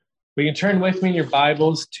So you can turn with me in your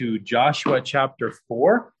Bibles to Joshua chapter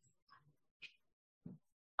 4.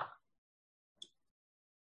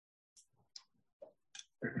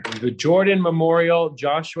 The Jordan Memorial,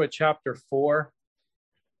 Joshua chapter 4.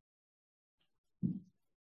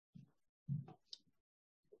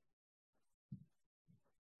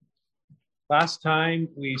 Last time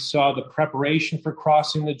we saw the preparation for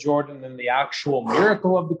crossing the Jordan and the actual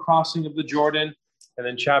miracle of the crossing of the Jordan. And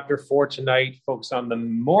then chapter 4 tonight, focus on the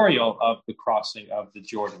memorial of the crossing of the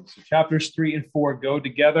Jordan. So chapters 3 and 4 go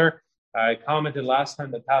together. I commented last time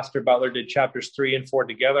that Pastor Butler did chapters 3 and 4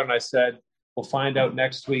 together, and I said, we'll find out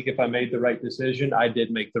next week if I made the right decision. I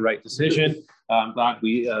did make the right decision. I'm glad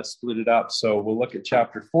we split it up. So we'll look at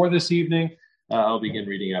chapter 4 this evening. I'll begin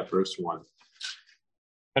reading at verse 1.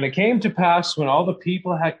 And it came to pass when all the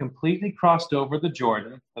people had completely crossed over the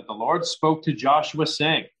Jordan that the Lord spoke to Joshua,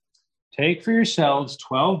 saying, Take for yourselves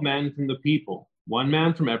 12 men from the people, one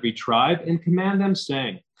man from every tribe, and command them,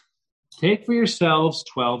 saying, Take for yourselves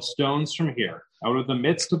 12 stones from here, out of the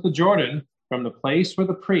midst of the Jordan, from the place where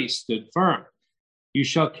the priest stood firm. You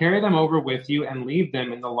shall carry them over with you and leave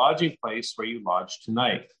them in the lodging place where you lodge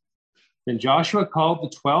tonight. Then Joshua called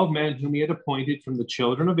the 12 men whom he had appointed from the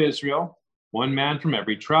children of Israel, one man from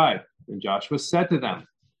every tribe. And Joshua said to them,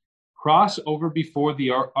 Cross over before the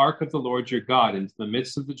ark of the Lord your God into the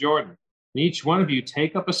midst of the Jordan, and each one of you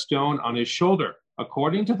take up a stone on his shoulder,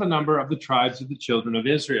 according to the number of the tribes of the children of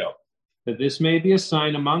Israel, that this may be a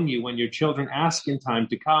sign among you when your children ask in time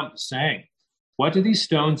to come, saying, What do these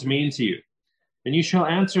stones mean to you? And you shall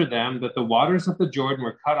answer them that the waters of the Jordan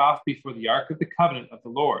were cut off before the ark of the covenant of the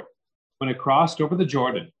Lord. When it crossed over the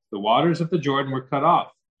Jordan, the waters of the Jordan were cut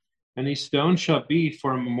off, and these stones shall be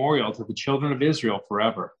for a memorial to the children of Israel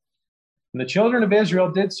forever. And the children of Israel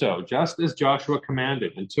did so, just as Joshua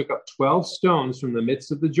commanded, and took up 12 stones from the midst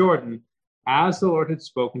of the Jordan, as the Lord had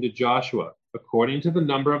spoken to Joshua, according to the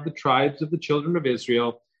number of the tribes of the children of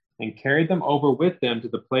Israel, and carried them over with them to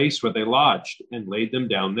the place where they lodged, and laid them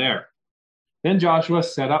down there. Then Joshua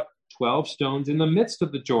set up 12 stones in the midst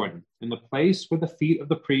of the Jordan, in the place where the feet of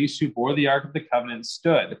the priests who bore the ark of the covenant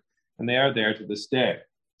stood, and they are there to this day.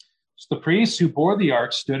 So the priests who bore the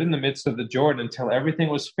ark stood in the midst of the Jordan until everything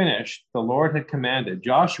was finished. The Lord had commanded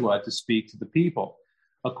Joshua to speak to the people,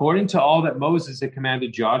 according to all that Moses had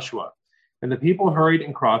commanded Joshua. And the people hurried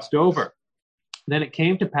and crossed over. Then it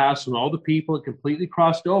came to pass when all the people had completely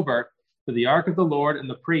crossed over, that the ark of the Lord and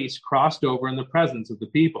the priests crossed over in the presence of the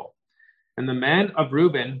people. And the men of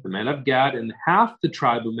Reuben, the men of Gad, and half the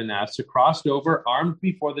tribe of Manasseh crossed over, armed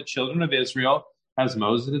before the children of Israel, as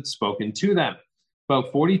Moses had spoken to them.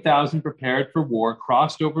 About 40,000 prepared for war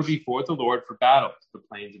crossed over before the Lord for battle to the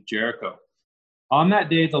plains of Jericho. On that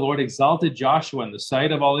day, the Lord exalted Joshua in the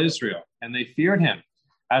sight of all Israel, and they feared him,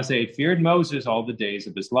 as they had feared Moses all the days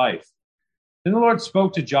of his life. Then the Lord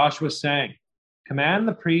spoke to Joshua, saying, Command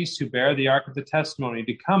the priests who bear the ark of the testimony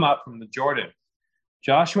to come up from the Jordan.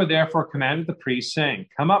 Joshua therefore commanded the priests, saying,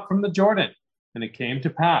 Come up from the Jordan. And it came to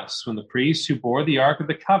pass, when the priests who bore the ark of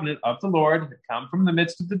the covenant of the Lord had come from the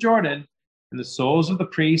midst of the Jordan, and the soles of the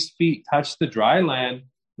priests' feet touched the dry land,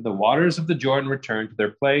 and the waters of the Jordan returned to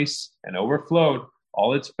their place and overflowed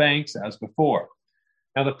all its banks as before.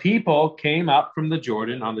 Now the people came up from the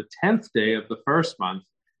Jordan on the 10th day of the first month,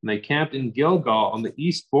 and they camped in Gilgal on the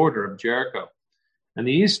east border of Jericho. And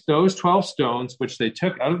those 12 stones which they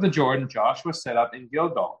took out of the Jordan, Joshua set up in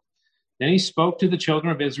Gilgal. Then he spoke to the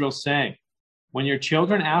children of Israel, saying, When your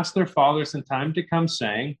children ask their fathers in time to come,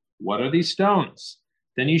 saying, What are these stones?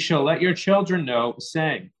 Then you shall let your children know,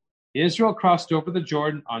 saying, Israel crossed over the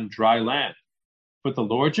Jordan on dry land. But the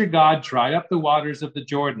Lord your God dried up the waters of the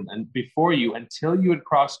Jordan and before you until you had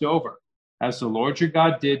crossed over, as the Lord your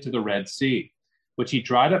God did to the Red Sea, which he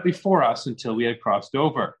dried up before us until we had crossed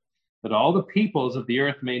over, that all the peoples of the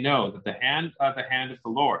earth may know that the hand of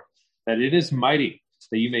the Lord, that it is mighty,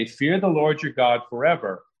 that you may fear the Lord your God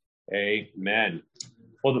forever. Amen.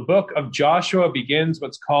 Well, the book of Joshua begins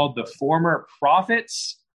what's called the former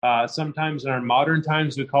prophets. Sometimes in our modern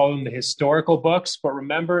times, we call them the historical books. But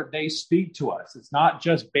remember, they speak to us. It's not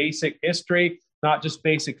just basic history, not just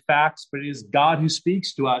basic facts, but it is God who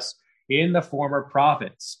speaks to us in the former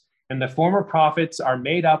prophets. And the former prophets are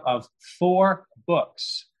made up of 4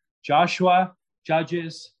 books: Joshua,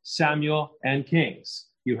 Judges, Samuel, and Kings.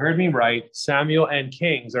 You heard me right. Samuel and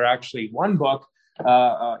Kings are actually one book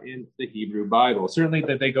in the Hebrew Bible. Certainly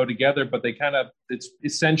that they go together, but it's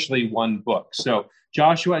essentially one book. So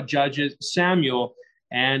Joshua, Judges, Samuel,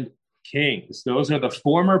 and Kings. Those are the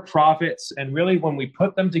former prophets. And really, when we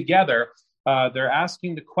put them together, they're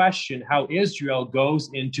asking the question how Israel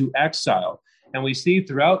goes into exile. And we see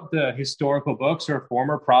throughout the historical books or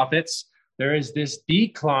former prophets, there is this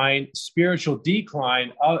decline, spiritual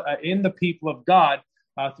decline in the people of God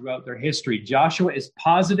throughout their history. Joshua is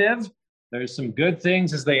positive. There's some good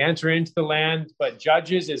things as they enter into the land, but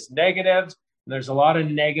Judges is negative. And there's a lot of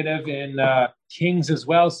negative in Kings as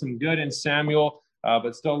well, some good in Samuel,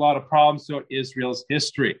 but still a lot of problems throughout Israel's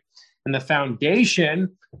history. And the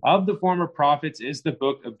foundation of the former prophets is the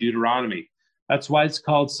book of Deuteronomy. That's why it's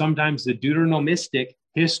called sometimes the Deuteronomistic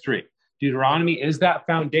history. Deuteronomy is that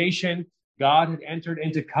foundation. God had entered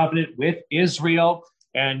into covenant with Israel,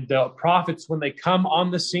 and the prophets, when they come on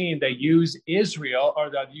the scene, they use Israel, or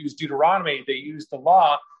they use Deuteronomy, they use the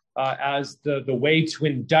law as the way to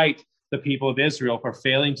indict the people of Israel for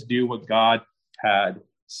failing to do what God had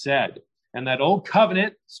said. And that old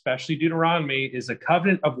covenant, especially Deuteronomy, is a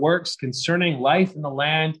covenant of works concerning life in the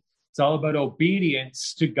land. It's all about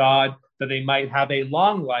obedience to God, that they might have a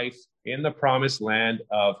long life in the promised land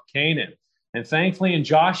of Canaan. And thankfully in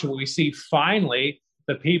Joshua, we see finally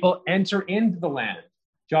the people enter into the land.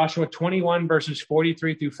 Joshua 21 verses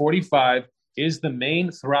 43 through 45 is the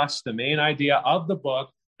main thrust, the main idea of the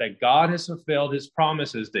book, that God has fulfilled his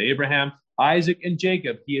promises to Abraham, Isaac, and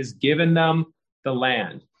Jacob. He has given them the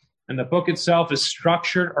land. And the book itself is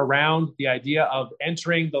structured around the idea of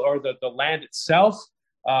entering the land itself.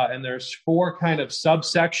 And there's 4 kind of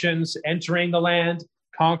subsections: entering the land,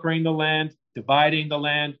 conquering the land, dividing the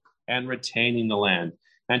land, and retaining the land.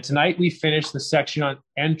 And tonight we finish the section on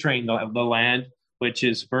entering the land, which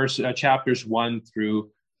is chapters 1 through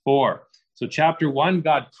 4. So chapter 1,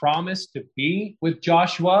 God promised to be with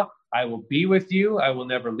Joshua. I will be with you. I will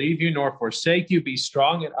never leave you nor forsake you. Be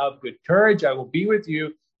strong and of good courage. I will be with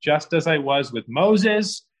you just as I was with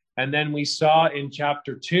Moses. And then we saw in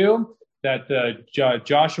chapter 2 that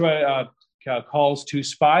Joshua calls 2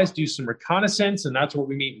 spies, do some reconnaissance, and that's where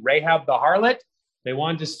we meet Rahab the harlot. They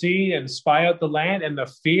wanted to see and spy out the land, and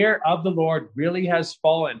the fear of the Lord really has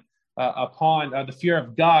fallen upon, the fear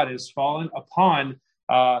of God has fallen upon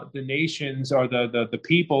the nations, or the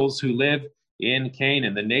peoples who live in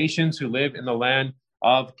Canaan, the nations who live in the land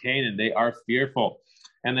of Canaan. They are fearful.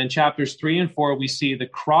 And then chapters 3 and 4, we see the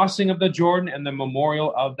crossing of the Jordan and the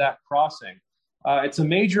memorial of that crossing. It's a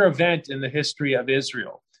major event in the history of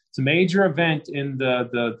Israel. It's a major event in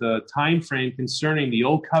the time frame concerning the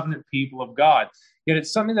Old Covenant people of God. Yet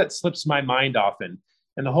it's something that slips my mind often.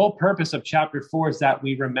 And the whole purpose of chapter 4 is that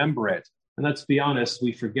we remember it. And let's be honest,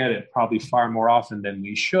 we forget it probably far more often than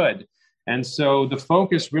we should. And so the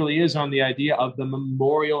focus really is on the idea of the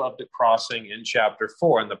memorial of the crossing in chapter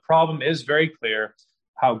 4. And the problem is very clear: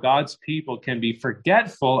 how God's people can be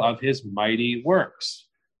forgetful of his mighty works.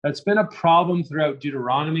 That's been a problem throughout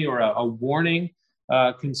Deuteronomy, or a warning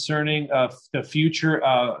concerning the future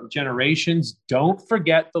generations. Don't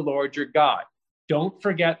forget the Lord your God. Don't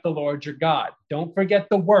forget the Lord your God. Don't forget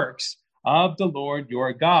the works of the Lord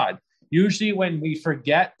your God. Usually when we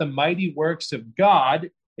forget the mighty works of God,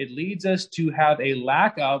 it leads us to have a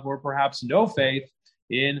lack of, or perhaps no faith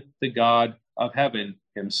in the God of heaven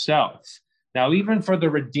himself. Now, even for the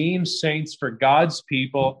redeemed saints, for God's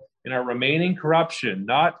people in our remaining corruption,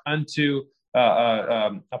 not unto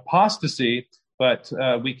apostasy, but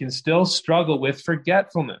we can still struggle with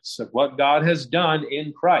forgetfulness of what God has done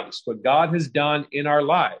in Christ, what God has done in our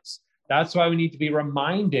lives. That's why we need to be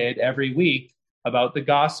reminded every week about the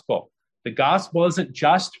gospel. The gospel isn't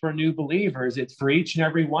just for new believers, it's for each and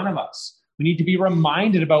every one of us. We need to be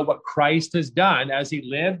reminded about what Christ has done as he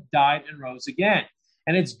lived, died, and rose again.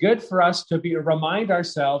 And it's good for us to remind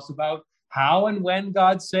ourselves about how and when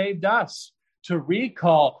God saved us, to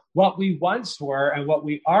recall what we once were and what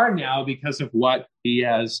we are now because of what he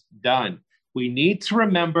has done. We need to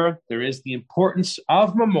remember there is the importance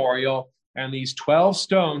of memorial, and these 12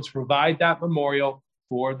 stones provide that memorial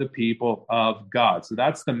for the people of God. So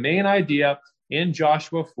that's the main idea in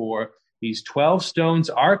Joshua 4. These 12 stones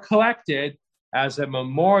are collected as a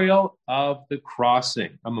memorial of the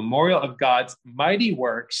crossing, a memorial of God's mighty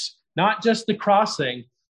works, not just the crossing,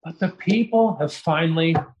 but the people have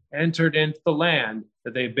finally entered into the land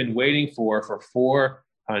that they've been waiting for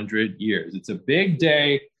 400 years. It's a big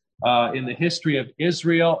day in the history of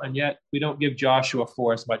Israel, and yet we don't give Joshua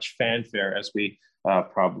 4 as much fanfare as we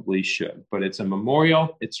probably should. But it's a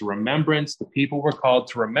memorial, it's a remembrance. The people were called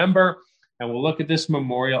to remember, and we'll look at this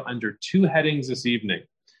memorial under 2 headings this evening.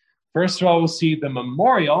 First of all, we'll see the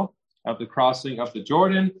memorial of the crossing of the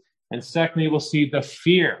Jordan, and secondly, we'll see the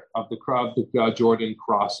fear of the Jordan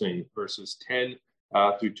crossing, verses 10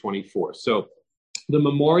 through 24. So the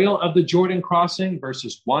memorial of the Jordan crossing,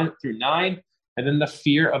 verses 1 through 9, and then the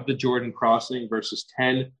fear of the Jordan crossing, verses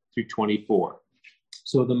 10 through 24.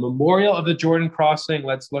 So the memorial of the Jordan crossing,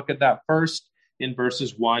 let's look at that first in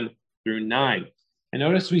verses 1 through 9. And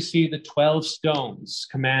notice we see the 12 stones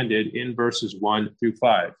commanded in verses 1 through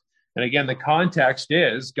 5. And again, the context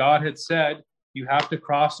is God had said, you have to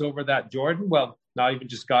cross over that Jordan. Well, not even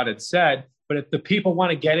just God had said, but if the people want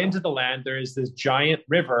to get into the land, there is this giant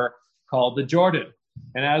river called the Jordan.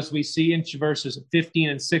 And as we see in verses 15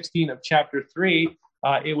 and 16 of chapter 3,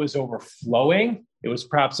 it was overflowing. It was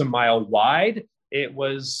perhaps a mile wide. It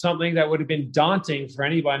was something that would have been daunting for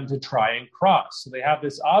anyone to try and cross. So they have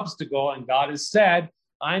this obstacle, and God has said,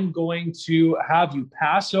 I'm going to have you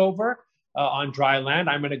pass over on dry land.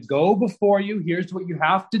 I'm going to go before you. Here's what you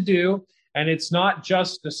have to do. And it's not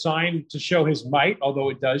just a sign to show his might, although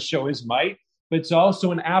it does show his might, but it's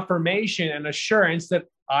also an affirmation and assurance that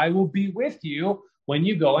I will be with you when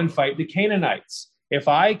you go and fight the Canaanites. If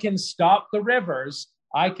I can stop the rivers,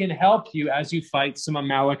 I can help you as you fight some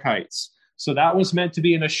Amalekites. So that was meant to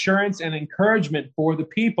be an assurance and encouragement for the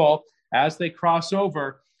people as they cross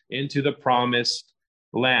over into the promised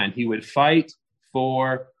land. He would fight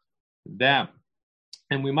for them.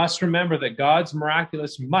 And we must remember that God's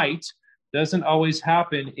miraculous might doesn't always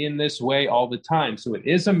happen in this way all the time. So it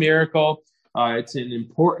is a miracle. It's an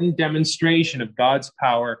important demonstration of God's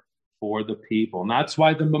power for the people. And that's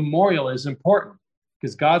why the memorial is important,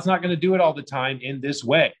 because God's not going to do it all the time in this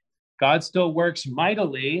way. God still works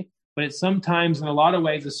mightily, but it's sometimes, in a lot of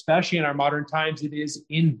ways, especially in our modern times, it is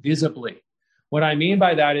invisibly. What I mean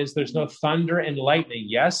by that is there's no thunder and lightning.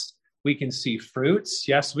 Yes, we can see fruits.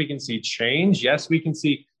 Yes, we can see change. Yes, we can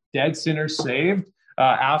see dead sinners saved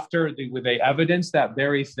after they evidence that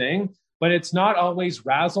very thing. But it's not always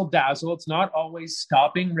razzle-dazzle. It's not always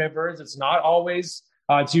stopping rivers. It's not always,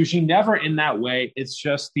 it's usually never in that way. It's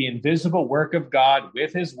just the invisible work of God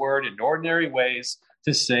with his word in ordinary ways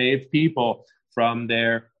to save people from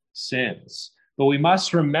their sins. But we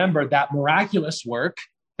must remember that miraculous work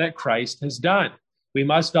that Christ has done. We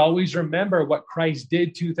must always remember what Christ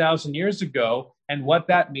did 2,000 years ago and what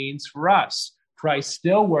that means for us. Christ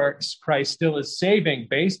still works. Christ still is saving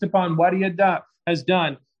based upon what he has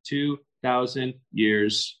done 2,000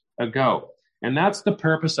 years ago. And that's the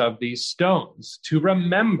purpose of these stones, to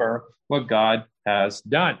remember what God has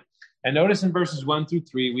done. And notice in verses 1 through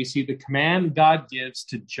 3, we see the command God gives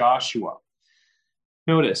to Joshua.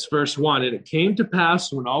 Notice verse 1, and it came to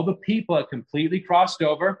pass when all the people had completely crossed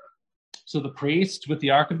over, so the priests with the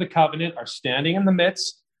Ark of the Covenant are standing in the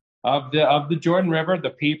midst of the Jordan River.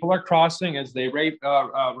 The people are crossing as they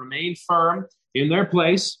remain firm in their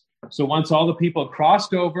place. So once all the people have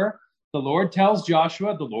crossed over, the Lord tells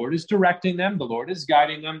Joshua, the Lord is directing them, the Lord is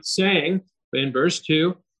guiding them, saying in verse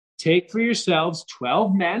 2, take for yourselves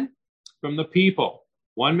 12 men from the people,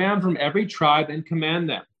 one man from every tribe, and command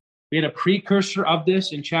them. We had a precursor of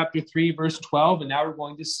this in chapter 3, verse 12, and now we're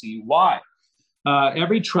going to see why.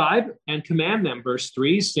 Every tribe, and command them, verse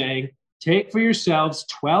 3, saying, take for yourselves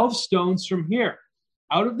 12 stones from here,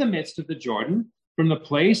 out of the midst of the Jordan, from the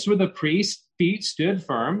place where the priest's feet stood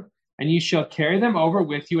firm, and you shall carry them over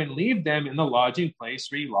with you and leave them in the lodging place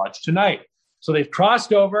where you lodge tonight. So they've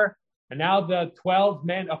crossed over, and now the 12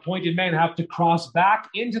 appointed men have to cross back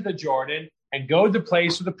into the Jordan and go to the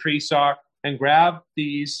place where the priests are and grab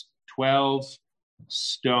these 12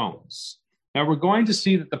 stones. Now we're going to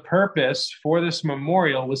see that the purpose for this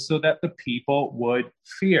memorial was so that the people would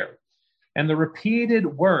fear. And the repeated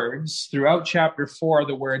words throughout chapter 4 are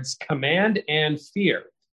the words command and fear.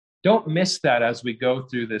 Don't miss that as we go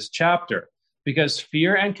through this chapter, because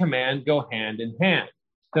fear and command go hand in hand.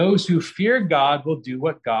 Those who fear God will do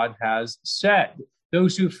what God has said.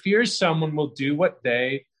 Those who fear someone will do what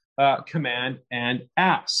they command and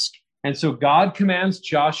ask. And so God commands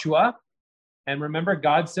Joshua. And remember,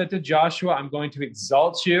 God said to Joshua, I'm going to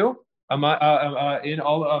exalt you in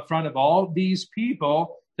front of all these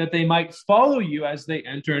people, that they might follow you as they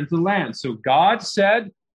enter into the land. So God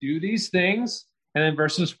said, do these things. And then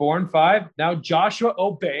verses 4 and 5, now Joshua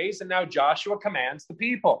obeys, and now Joshua commands the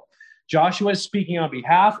people. Joshua is speaking on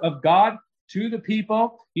behalf of God to the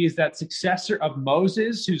people. He is that successor of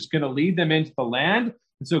Moses who's going to lead them into the land.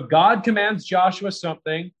 And so God commands Joshua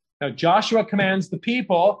something. Now Joshua commands the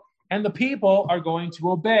people, and the people are going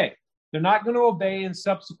to obey. They're not going to obey in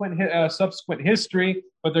subsequent history,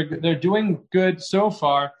 but they're doing good so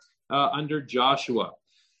far under Joshua.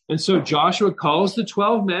 And so Joshua calls the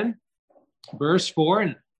 12 men, verse 4,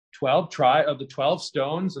 and 12 of the 12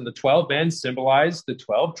 stones and the 12 men symbolize the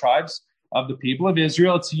 12 tribes of the people of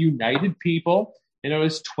Israel. It's a united people. And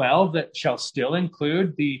notice 12 that shall still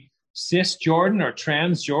include the Cisjordan or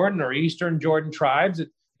Transjordan or Eastern Jordan tribes.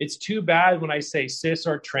 It's too bad when I say cis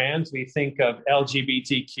or trans, we think of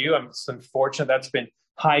LGBTQ. It's unfortunate that's been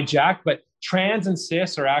hijacked, but trans and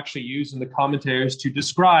cis are actually used in the commentaries to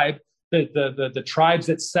describe the tribes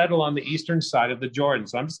that settle on the eastern side of the Jordan.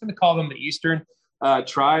 So I'm just going to call them the eastern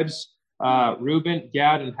tribes, Reuben,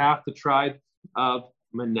 Gad, and half the tribe of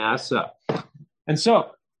Manasseh. And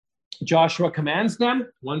so Joshua commands them,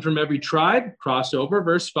 one from every tribe, cross over,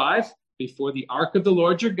 verse 5, before the ark of the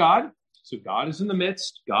Lord your God. So God is in the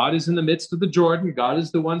midst. God is in the midst of the Jordan. God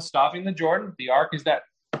is the one stopping the Jordan. The ark is that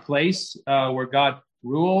place where God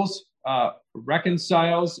rules,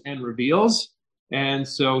 reconciles, and reveals. And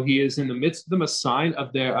so he is in the midst of them, a sign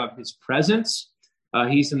of his presence.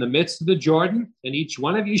 He's in the midst of the Jordan, and each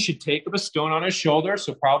one of you should take up a stone on his shoulder.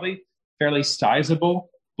 So probably fairly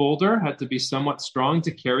sizable boulder, had to be somewhat strong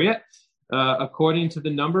to carry it, according to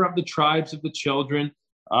the number of the tribes of the children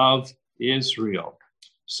of Israel.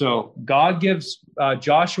 So God gives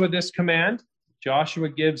Joshua this command. Joshua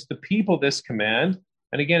gives the people this command.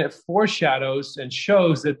 And again, it foreshadows and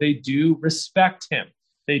shows that they do respect him.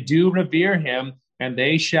 They do revere him, and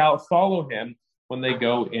they shall follow him when they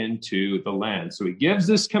go into the land. So he gives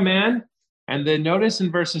this command. And then notice in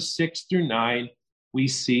verses 6 through 9, we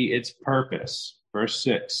see its purpose. Verse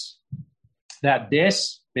 6, that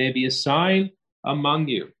this may be a sign among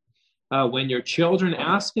you. When your children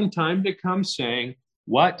ask in time to come, saying,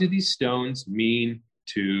 what do these stones mean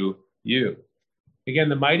to you? Again,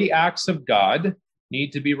 the mighty acts of God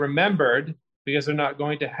need to be remembered because they're not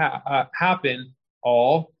going to happen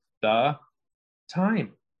all the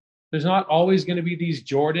time. There's not always going to be these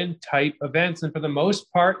Jordan-type events. And for the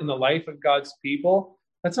most part in the life of God's people,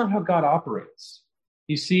 that's not how God operates.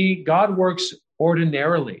 You see, God works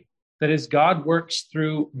ordinarily. That is, God works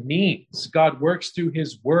through means. God works through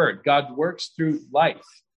his word. God works through life.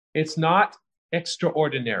 It's not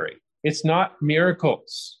extraordinary. It's not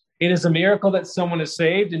miracles. It is a miracle that someone is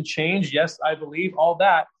saved and changed. Yes, I believe all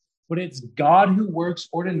that. But it's God who works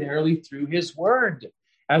ordinarily through his word.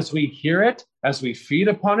 As we hear it, as we feed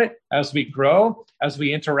upon it, as we grow, as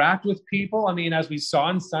we interact with people. I mean, as we saw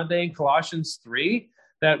on Sunday in Colossians 3,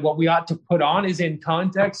 that what we ought to put on is in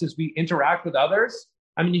context as we interact with others.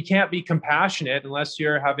 I mean, you can't be compassionate unless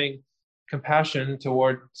you're having compassion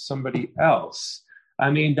toward somebody else. I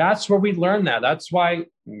mean, that's where we learn that. That's why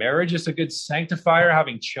marriage is a good sanctifier.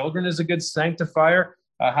 Having children is a good sanctifier.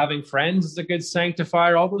 Having friends is a good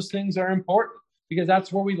sanctifier. All those things are important because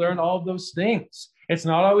that's where we learn all of those things. It's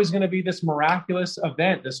not always going to be this miraculous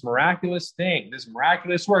event, this miraculous thing, this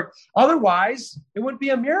miraculous work. Otherwise, it would be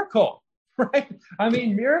a miracle, right? I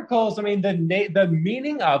mean, miracles, the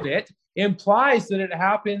meaning of it implies that it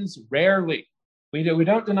happens rarely. We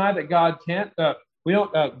don't deny that God can't,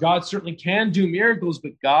 God certainly can do miracles,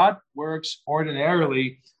 but God works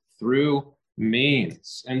ordinarily through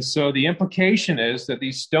means. And so the implication is that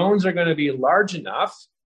these stones are going to be large enough.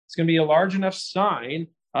 It's going to be a large enough sign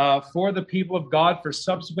for the people of God for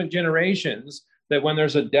subsequent generations that when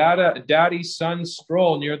there's a daddy-son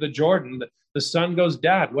stroll near the Jordan, the son goes,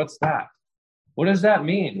 Dad, what's that? What does that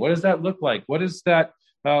mean? What does that look like? What is that?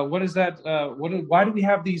 Why do we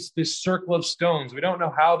have this circle of stones? We don't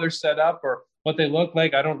know how they're set up or what they look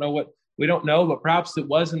like. We don't know, but perhaps it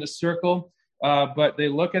was in a circle. But they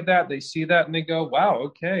look at that, they see that, and they go, wow,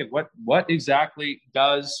 okay, what exactly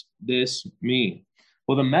does this mean?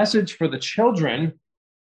 Well, the message for the children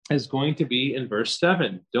is going to be in verse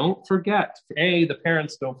 7. Don't forget. A, the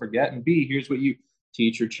parents don't forget, and B, here's what you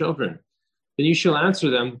teach your children. Then you shall answer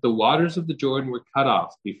them, the waters of the Jordan were cut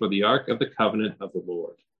off before the ark of the covenant of the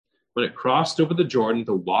Lord. When it crossed over the Jordan,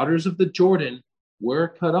 the waters of the Jordan were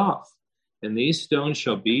cut off. And these stones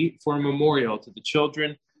shall be for a memorial to the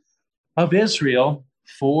children of Israel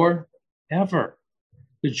forever.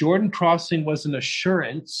 The Jordan crossing was an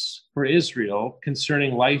assurance for Israel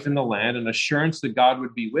concerning life in the land, an assurance that God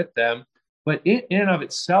would be with them. But it in and of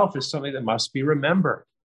itself is something that must be remembered.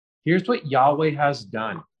 Here's what Yahweh has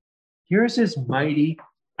done. Here's his mighty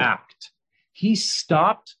act. He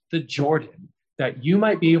stopped the Jordan that you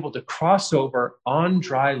might be able to cross over on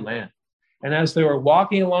dry land. And as they were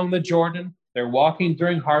walking along the Jordan, they're walking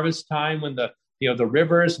during harvest time when the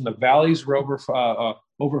rivers and the valleys were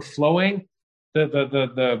overflowing.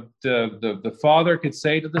 The father could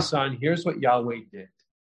say to the son, here's what Yahweh did.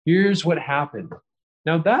 Here's what happened.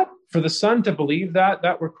 Now that for the son to believe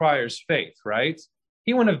that requires faith, right?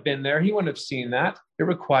 He wouldn't have been there. He wouldn't have seen that. It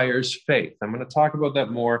requires faith. I'm going to talk about that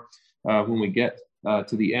more when we get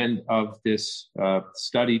to the end of this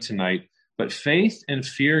study tonight. But faith and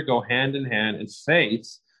fear go hand in hand, and faith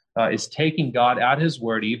is taking God at his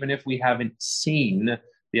word, even if we haven't seen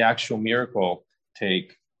the actual miracle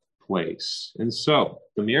take place. And so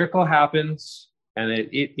the miracle happens, and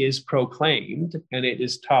it is proclaimed, and it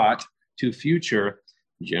is taught to future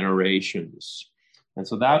generations. And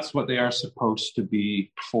so that's what they are supposed to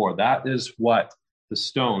be for. That is what the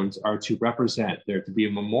stones are to represent. They're to be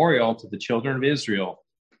a memorial to the children of Israel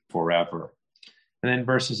forever. And then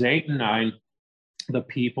verses 8 and 9, the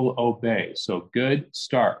people obey. So good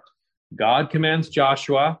start. God commands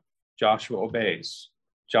Joshua, Joshua obeys.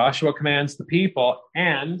 Joshua commands the people,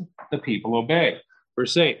 and the people obey.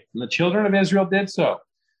 Verse 8, and the children of Israel did so,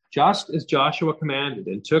 just as Joshua commanded,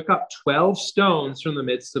 and took up 12 stones from the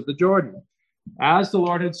midst of the Jordan, as the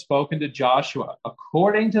Lord had spoken to Joshua,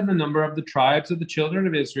 according to the number of the tribes of the children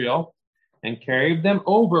of Israel, and carried them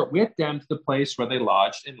over with them to the place where they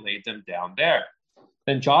lodged, and laid them down there.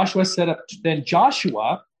 Then Joshua set up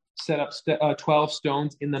 12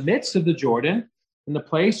 stones in the midst of the Jordan, in the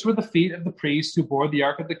place where the feet of the priests who bore the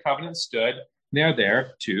Ark of the Covenant stood, and they are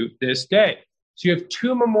there to this day. So you have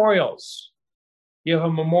two memorials. You have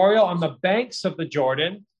a memorial on the banks of the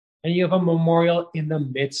Jordan, and you have a memorial in the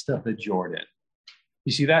midst of the Jordan.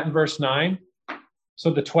 You see that in verse 9?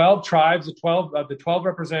 So the 12 tribes, the 12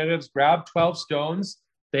 representatives grab 12 stones.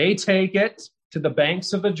 They take it to the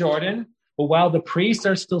banks of the Jordan. But while the priests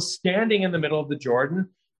are still standing in the middle of the Jordan,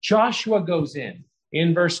 Joshua goes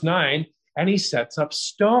in verse 9, and he sets up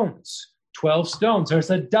stones, 12 stones. There's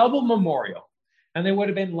a double memorial, and they would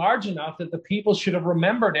have been large enough that the people should have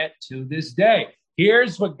remembered it to this day.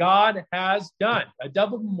 Here's what God has done, a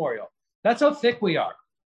double memorial. That's how thick we are.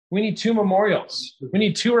 We need two memorials. We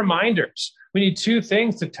need two reminders. We need two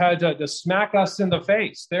things to smack us in the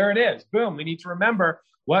face. There it is. Boom. We need to remember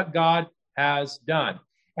what God has done.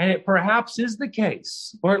 And it perhaps is the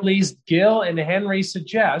case, or at least Gill and Henry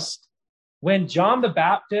suggest, when John the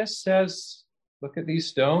Baptist says, look at these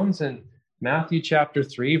stones in Matthew chapter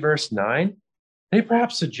 3, verse 9, they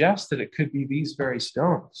perhaps suggest that it could be these very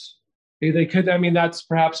stones. They could, that's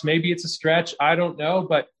perhaps, maybe it's a stretch, I don't know,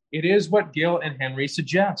 but it is what Gill and Henry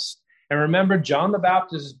suggest. And remember, John the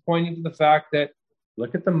Baptist is pointing to the fact that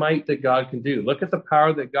look at the might that God can do. Look at the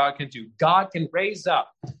power that God can do. God can raise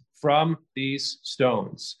up from these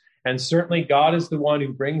stones. And certainly God is the one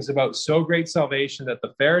who brings about so great salvation that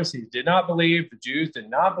the Pharisees did not believe, the Jews did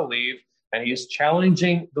not believe, and he is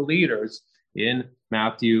challenging the leaders in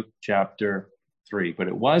Matthew chapter 3. But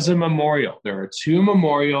it was a memorial. There are two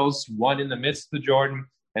memorials, one in the midst of the Jordan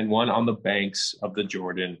and one on the banks of the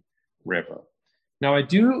Jordan River. Now, I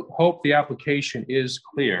do hope the application is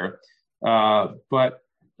clear, but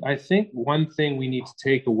I think one thing we need to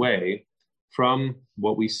take away from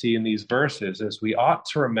what we see in these verses is we ought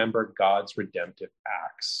to remember God's redemptive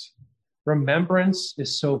acts. Remembrance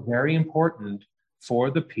is so very important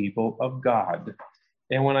for the people of God.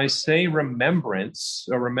 And when I say remembrance,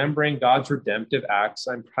 or remembering God's redemptive acts,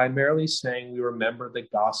 I'm primarily saying we remember the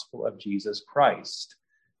gospel of Jesus Christ.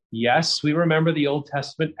 Yes, we remember the Old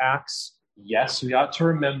Testament acts. Yes, we ought to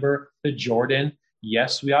remember the Jordan.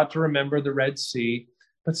 Yes, we ought to remember the Red Sea.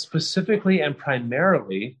 But specifically and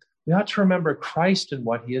primarily, we ought to remember Christ and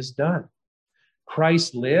what he has done.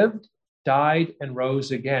 Christ lived, died, and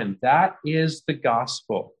rose again. That is the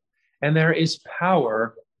gospel. And there is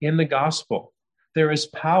power in the gospel. There is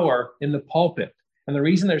power in the pulpit. And the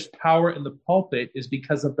reason there's power in the pulpit is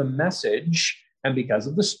because of the message and because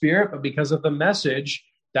of the Spirit, but because of the message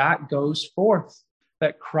that goes forth,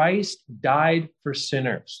 that Christ died for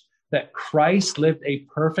sinners, that Christ lived a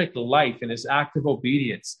perfect life in his act of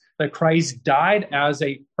obedience, that Christ died as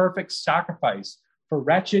a perfect sacrifice for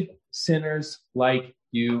wretched sinners like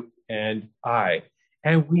you and I.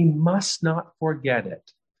 And we must not forget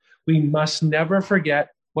it. We must never forget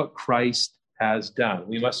what Christ has done.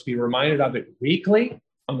 We must be reminded of it weekly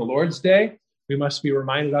on the Lord's Day. We must be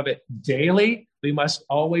reminded of it daily. We must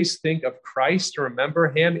always think of Christ to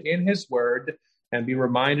remember him in his word and be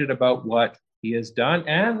reminded about what he has done.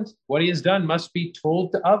 And what he has done must be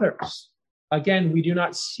told to others. Again, we do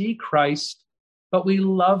not see Christ, but we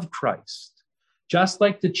love Christ. Just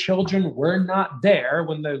like the children were not there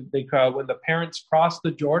when the parents crossed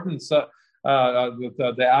the Jordan,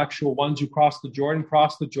 the actual ones who crossed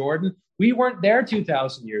the Jordan. We weren't there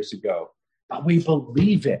 2,000 years ago, but we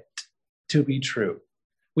believe it to be true.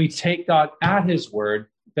 We take God at his word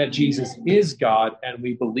that Jesus is God, and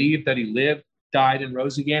we believe that he lived, died, and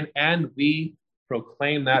rose again, and we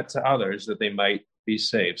proclaim that to others that they might be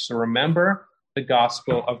saved. So remember the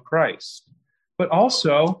gospel of Christ. But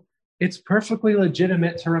also, it's perfectly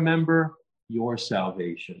legitimate to remember your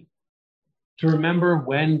salvation, to remember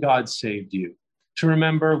when God saved you, to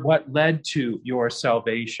remember what led to your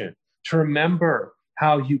salvation, to remember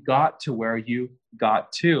how you got to where you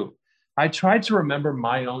got to. I tried to remember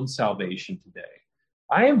my own salvation today.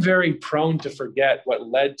 I am very prone to forget what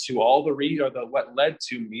led to what led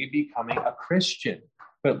to me becoming a Christian,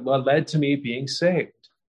 but what led to me being saved.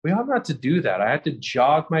 We ought not to do that. I had to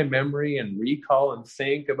jog my memory and recall and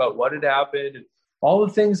think about what had happened and all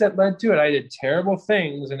the things that led to it. I did terrible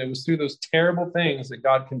things, and it was through those terrible things that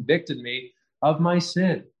God convicted me of my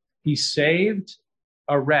sin. He saved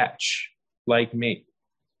a wretch like me,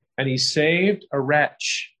 and he saved a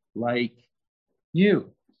wretch like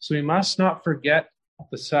you. So we must not forget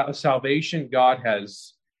the salvation God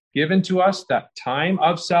has given to us, that time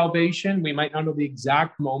of salvation. We might not know the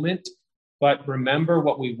exact moment, but remember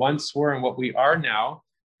what we once were and what we are now.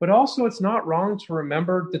 But also, it's not wrong to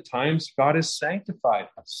remember the times God has sanctified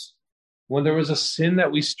us. When there was a sin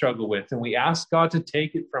that we struggle with and we asked God to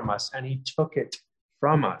take it from us, and he took it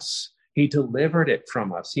from us. He delivered it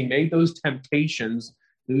from us. He made those temptations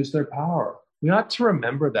lose their power. We ought to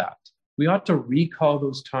remember that. We ought to recall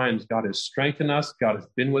those times God has strengthened us, God has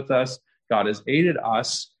been with us, God has aided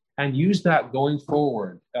us, and use that going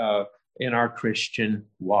forward in our Christian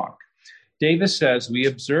walk. Davis says, we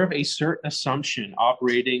observe a certain assumption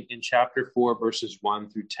operating in chapter 4, verses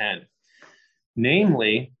 1 through 10.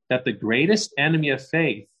 Namely, that the greatest enemy of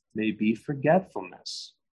faith may be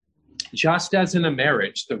forgetfulness. Just as in a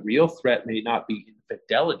marriage, the real threat may not be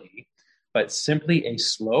infidelity, but simply a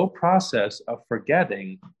slow process of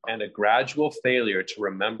forgetting and a gradual failure to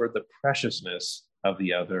remember the preciousness of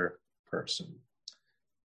the other person.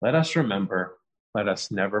 Let us remember, let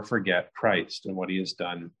us never forget Christ and what he has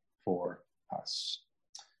done for us.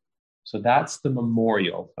 So that's the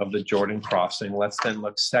memorial of the Jordan crossing. Let's then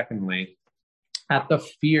look secondly at the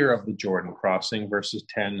fear of the Jordan crossing, verses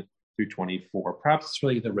 10 through 24. Perhaps it's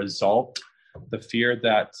really the result, the fear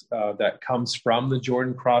that comes from the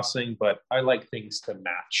Jordan crossing, but I like things to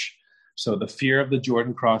match. So the fear of the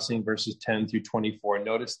Jordan crossing, verses 10 through 24.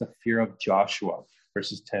 Notice the fear of Joshua,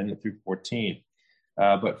 verses 10 through 14.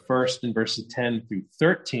 But first, in verses 10 through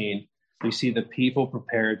 13, we see the people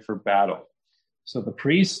prepared for battle. So the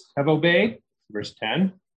priests have obeyed, verse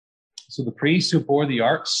 10. So the priests who bore the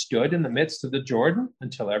ark stood in the midst of the Jordan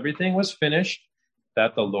until everything was finished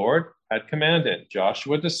that the Lord had commanded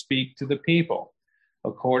Joshua to speak to the people,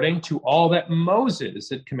 according to all that Moses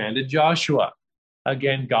had commanded Joshua.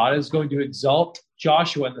 Again, God is going to exalt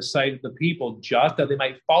Joshua in the sight of the people, just that they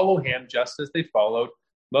might follow him, just as they followed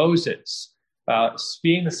Moses.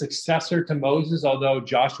 Being the successor to Moses, although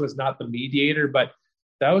Joshua is not the mediator, but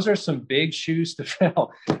those are some big shoes to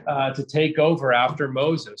fill to take over after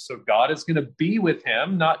Moses. So God is going to be with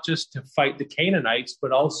him, not just to fight the Canaanites,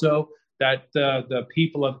 but also that the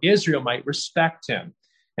people of Israel might respect him.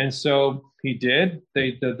 And so he did.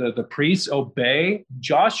 The priests obey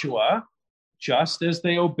Joshua just as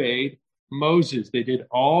they obeyed Moses. They did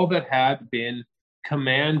all that had been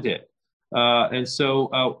commanded. And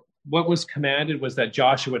so what was commanded was that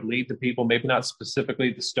Joshua would lead the people, maybe not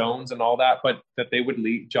specifically the stones and all that, but that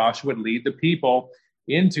Joshua would lead the people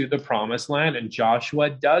into the promised land. And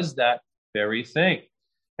Joshua does that very thing.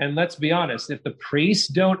 And let's be honest, if the priests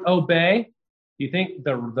don't obey, do you think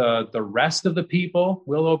the rest of the people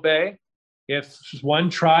will obey? If one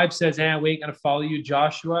tribe says, we ain't going to follow you,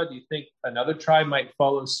 Joshua, do you think another tribe might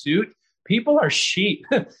follow suit? People are sheep.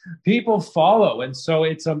 People follow. And so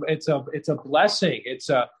it's a blessing. It's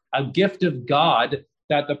a gift of God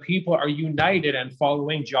that the people are united and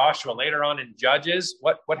following Joshua. Later on in Judges,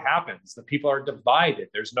 what happens? The people are divided.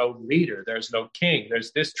 There's no leader. There's no king.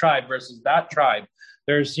 There's this tribe versus that tribe.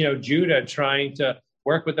 There's, Judah trying to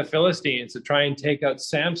work with the Philistines to try and take out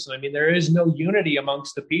Samson. I mean, there is no unity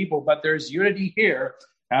amongst the people, but there's unity here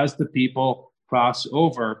as the people cross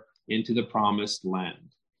over into the promised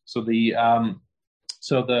land. So the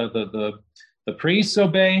priests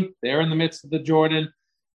obey. They're in the midst of the Jordan,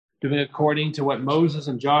 doing according to what Moses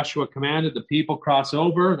and Joshua commanded. The people cross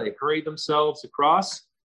over. They hurry themselves across.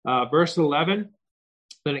 Verse 11,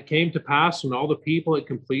 then it came to pass when all the people had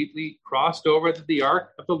completely crossed over that the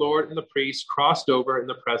ark of the Lord and the priests crossed over in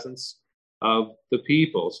the presence of the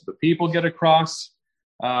people. So the people get across,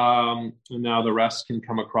 and now the rest can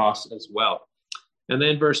come across as well. And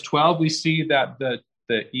then verse 12, we see that the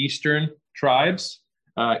eastern tribes,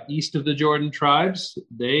 east of the Jordan tribes,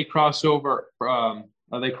 they cross over.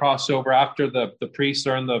 They cross over after the priests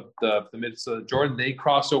are in the midst of the Jordan. They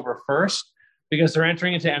cross over first because they're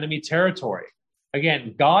entering into enemy territory.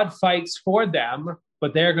 Again, God fights for them,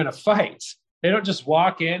 but they're going to fight. They don't just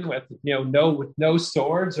walk in with no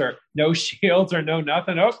swords or no shields or no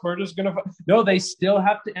nothing. Oh, we're just going to fight. No, they still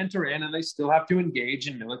have to enter in and they still have to engage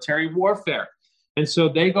in military warfare. And so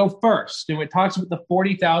they go first. And when it talks about the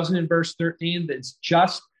 40,000 in verse 13, that's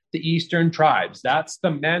just the eastern tribes. That's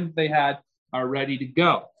the men they had are ready to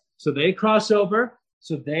go. So they cross over.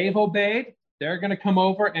 So they've obeyed. They're going to come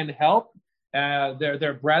over and help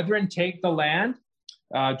their brethren take the land,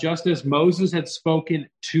 just as Moses had spoken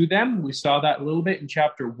to them. We saw that a little bit in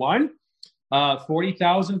chapter 1.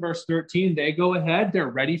 40,000, verse 13, they go ahead. They're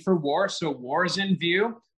ready for war. So war is in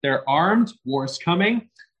view. They're armed. War is coming.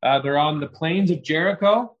 They're on the plains of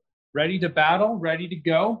Jericho, ready to battle, ready to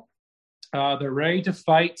go. They're ready to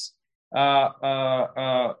fight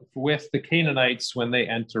with the Canaanites when they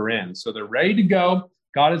enter in. So they're ready to go.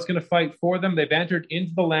 God is going to fight for them. They've entered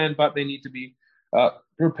into the land, but they need to be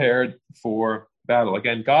prepared for battle.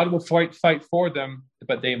 Again, God will fight for them,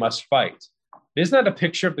 but they must fight. Isn't that a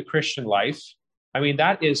picture of the Christian life? I mean,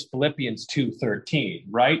 that is Philippians 2:13,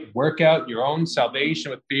 right? Work out your own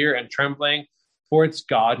salvation with fear and trembling, for it's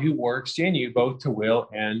God who works in you both to will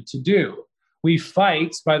and to do. We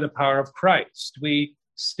fight by the power of Christ. We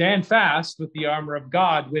stand fast with the armor of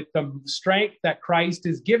God, with the strength that Christ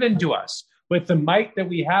has given to us, with the might that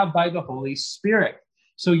we have by the Holy Spirit.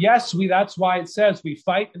 So yes, that's why it says we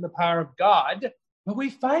fight in the power of God, but we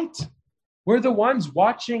fight. We're the ones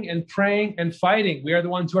watching and praying and fighting. We are the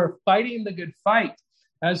ones who are fighting the good fight,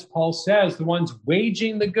 as Paul says, the ones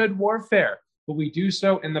waging the good warfare, but we do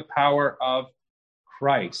so in the power of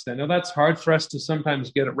Christ. I know that's hard for us to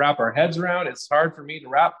sometimes wrap our heads around. It's hard for me to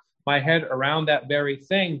wrap my head around that very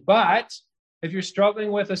thing. But if you're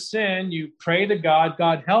struggling with a sin, you pray to God,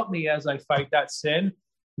 God, help me as I fight that sin.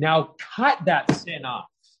 Now cut that sin off.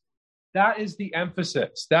 That is the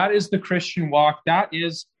emphasis. That is the Christian walk. That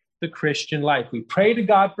is the Christian life. We pray to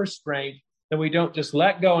God for strength, that we don't just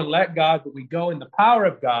let go and let God, but we go in the power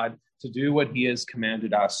of God to do what he has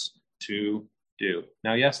commanded us to do.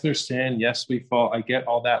 Now, yes, there's sin. Yes, we fall. I get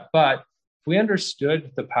all that. But if we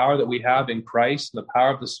understood the power that we have in Christ, the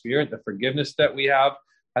power of the Spirit, the forgiveness that we have,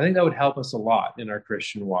 I think that would help us a lot in our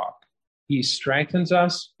Christian walk. He strengthens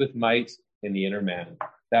us with might in the inner man.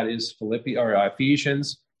 That is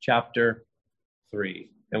Ephesians chapter 3.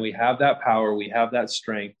 And we have that power, we have that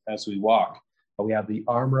strength as we walk. But we have the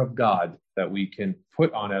armor of God that we can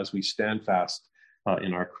put on as we stand fast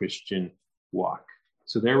in our Christian walk.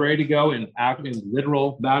 So they're ready to go in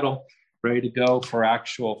literal battle, ready to go for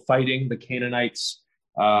actual fighting the Canaanites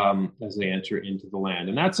as they enter into the land.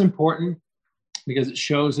 And that's important because it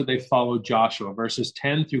shows that they followed Joshua. Verses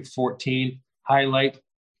 10 through 14 highlight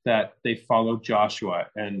that they followed Joshua,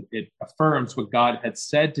 and it affirms what God had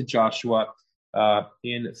said to Joshua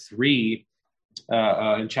in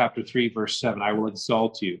chapter 3, verse 7. I will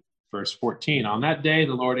exalt you. Verse 14, on that day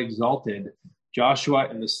the Lord exalted Joshua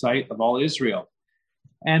in the sight of all Israel,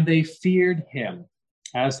 and they feared him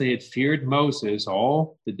as they had feared Moses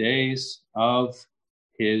all the days of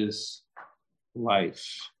his life.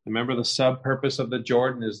 Remember, the sub-purpose of the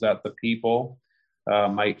Jordan is that the people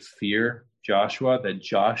might fear Joshua, that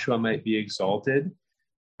Joshua might be exalted.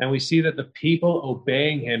 And we see that the people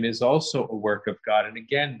obeying him is also a work of God. And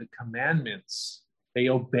again, the commandments, they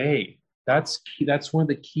obey. That's key. That's one of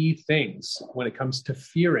the key things when it comes to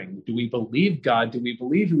fearing. Do we believe God? Do we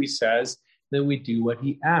believe who he says? Then we do what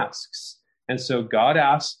he asks. And so God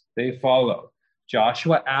asks, they follow.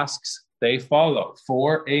 Joshua asks, they follow.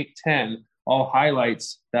 4, 8, 10 all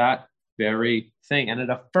highlights that very thing. And it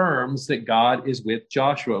affirms that God is with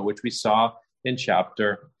Joshua, which we saw in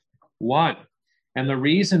chapter 1. And the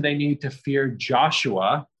reason they need to fear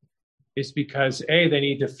Joshua is because, A, they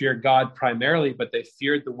need to fear God primarily, but they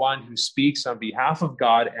feared the one who speaks on behalf of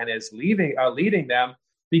God and is leading them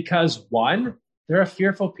because, one, they're a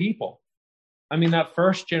fearful people. I mean, that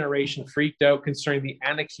first generation freaked out concerning the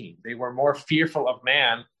Anakim. They were more fearful of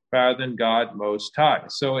man rather than God Most High.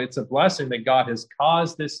 So it's a blessing that God has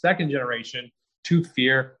caused this second generation to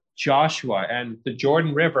fear Joshua. And the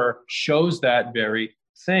Jordan River shows that very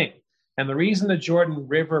thing. And the reason the Jordan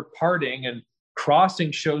River parting and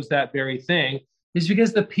crossing shows that very thing is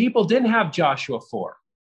because the people didn't have Joshua 4.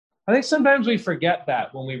 I think sometimes we forget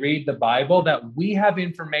that when we read the Bible, that we have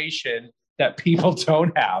information that people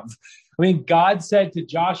don't have. I mean, God said to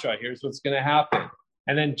Joshua, here's what's going to happen.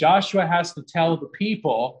 And then Joshua has to tell the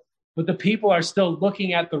people, but the people are still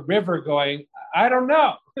looking at the river going, I don't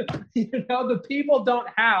know. The people don't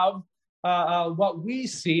have what we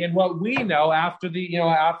see and what we know after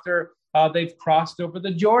they've crossed over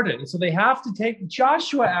the Jordan. So they have to take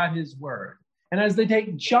Joshua at his word. And as they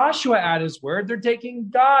take Joshua at his word, they're taking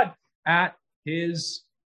God at his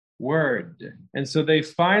word. And so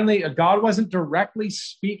God wasn't directly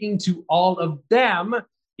speaking to all of them.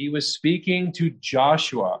 He was speaking to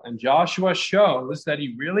Joshua. And Joshua shows that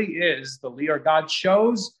he really is the leader. God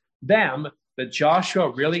shows them that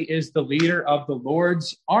Joshua really is the leader of the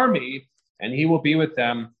Lord's army, and he will be with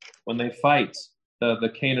them when they fight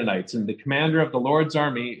the Canaanites. And the commander of the Lord's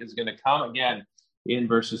army is going to come again in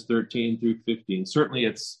verses 13 through 15. Certainly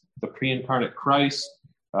it's the pre-incarnate Christ,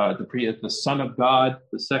 the Son of God,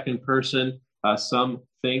 the second person. Some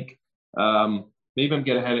think, maybe I'm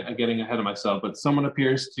getting ahead of myself, but someone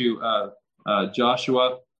appears to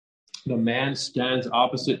Joshua. The man stands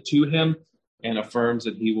opposite to him and affirms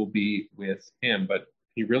that he will be with him. But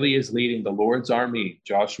he really is leading the Lord's army.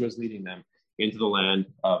 Joshua is leading them into the land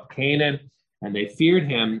of Canaan. And they feared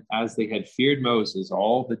him as they had feared Moses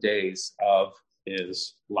all the days of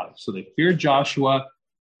his life. So they feared Joshua.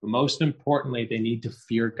 But most importantly, they need to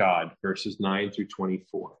fear God, verses 9 through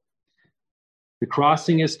 24. The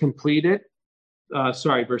crossing is completed.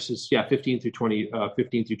 Verses 15 through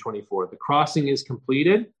 24. The crossing is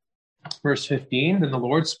completed. Verse 15, then the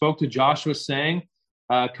Lord spoke to Joshua, saying,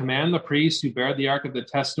 command the priests who bear the ark of the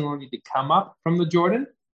testimony to come up from the Jordan.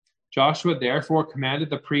 Joshua therefore commanded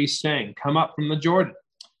the priests, saying, come up from the Jordan.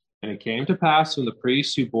 And it came to pass when the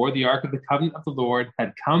priests who bore the ark of the covenant of the Lord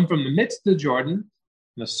had come from the midst of the Jordan,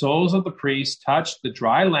 and the soles of the priests touched the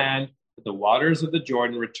dry land, that the waters of the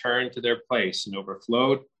Jordan returned to their place and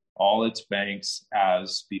overflowed all its banks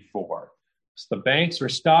as before. So the banks were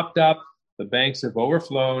stopped up, the banks have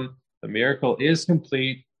overflown, the miracle is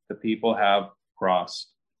complete, the people have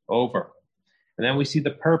crossed over. And then we see the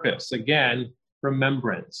purpose, again,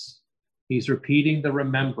 remembrance. He's repeating the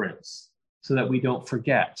remembrance so that we don't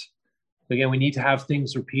forget. Again, we need to have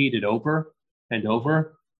things repeated over and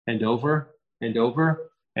over and over and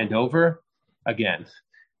over and over again.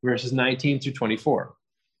 Verses 19 through 24.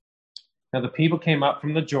 Now the people came up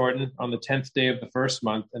from the Jordan on the 10th day of the first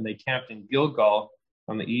month, and they camped in Gilgal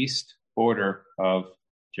on the east border of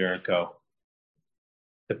Jericho.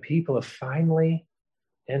 The people have finally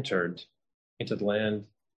entered into the land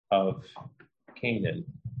of Canaan.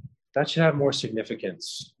 That should have more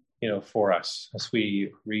significance, for us as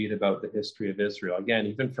we read about the history of Israel. Again,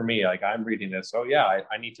 even for me, like I'm reading this, I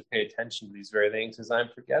need to pay attention to these very things as I'm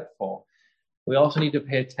forgetful. We also need to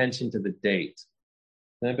pay attention to the date.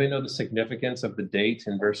 Does anybody know the significance of the date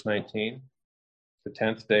in verse 19? The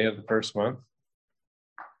 10th day of the first month?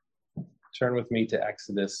 Turn with me to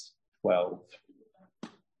Exodus 12.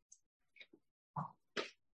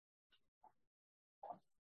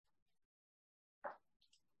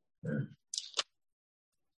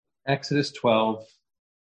 Exodus 12,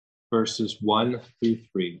 verses 1 through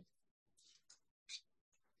 3.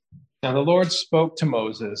 Now the Lord spoke to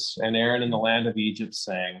Moses and Aaron in the land of Egypt,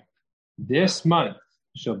 saying, this month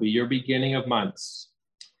shall be your beginning of months.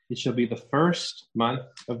 It shall be the first month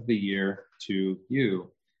of the year to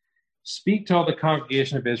you. Speak to all the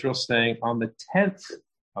congregation of Israel, saying, on the 10th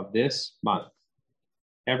of this month,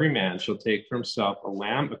 every man shall take for himself a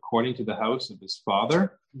lamb according to the house of his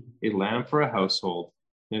father, a lamb for a household.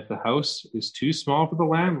 And if the house is too small for the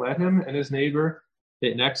lamb, let him and his neighbor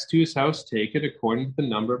next to his house take it according to the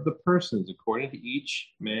number of the persons, according to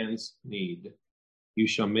each man's need. You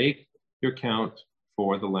shall make your count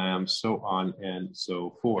for the lamb, so on and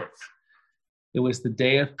so forth. It was the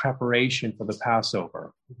day of preparation for the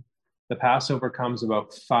Passover. The Passover comes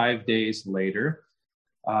about 5 days later,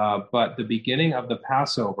 but the beginning of the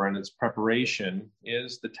Passover and its preparation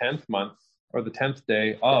is the 10th month, or the 10th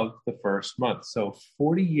day of the first month. So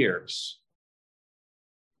 40 years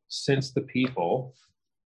since the people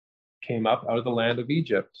came up out of the land of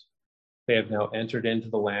Egypt, they have now entered into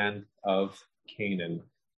the land of Canaan.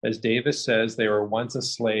 As Davis says, they were once a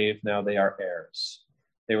slave, now they are heirs.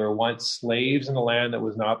 They were once slaves in a land that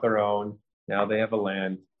was not their own. Now they have a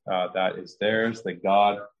land that is theirs, that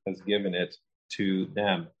God has given it to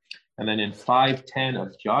them. And then in 5:10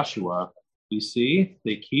 of Joshua, we see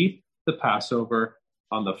they keep the Passover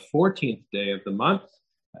on the 14th day of the month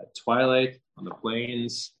at twilight on the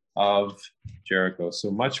plains of Jericho. So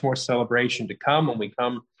much more celebration to come when we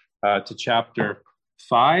come to chapter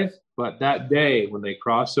 5. But that day when they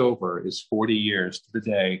cross over is 40 years to the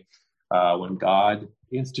day when God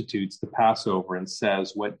institutes the Passover and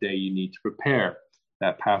says what day you need to prepare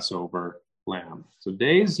that Passover lamb. So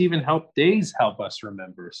days help us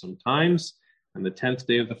remember sometimes. And the 10th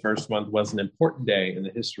day of the first month was an important day in the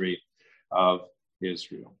history of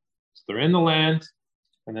Israel. So they're in the land,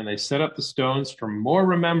 and then they set up the stones for more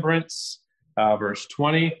remembrance. Verse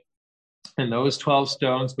 20, and those 12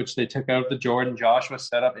 stones which they took out of the Jordan, Joshua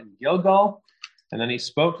set up in Gilgal. And then he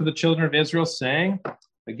spoke to the children of Israel, saying,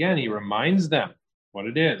 again, he reminds them what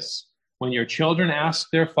it is. When your children ask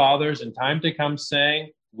their fathers in time to come,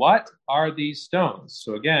 saying, what are these stones?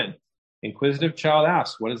 So again, inquisitive child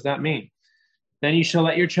asks, what does that mean? Then you shall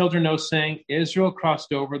let your children know, saying, Israel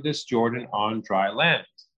crossed over this Jordan on dry land.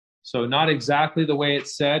 So not exactly the way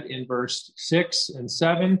it's said in verses 6 and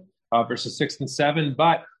 7,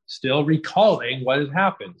 but still recalling what had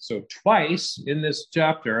happened. So twice in this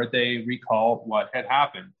chapter, they recall what had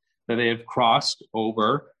happened, that they have crossed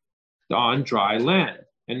over on dry land.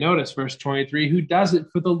 And notice verse 23, who does it?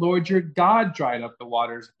 For the Lord your God dried up the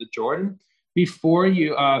waters of the Jordan before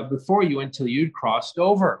you until you'd crossed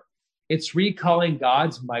over. It's recalling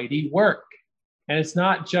God's mighty work. And it's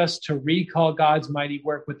not just to recall God's mighty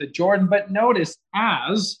work with the Jordan, but notice,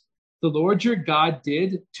 as the Lord your God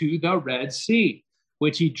did to the Red Sea,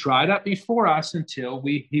 which he dried up before us until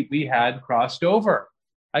we had crossed over.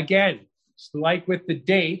 Again, like with the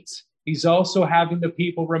dates, he's also having the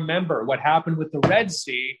people remember what happened with the Red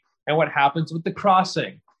Sea and what happens with the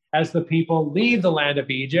crossing as the people leave the land of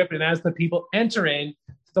Egypt and as the people enter into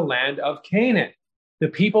the land of Canaan. The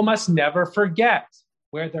people must never forget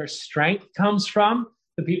where their strength comes from.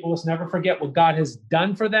 The people must never forget what God has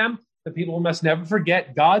done for them. The people must never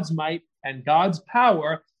forget God's might and God's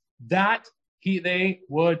power, that they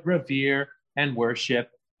would revere and worship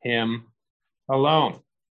him alone.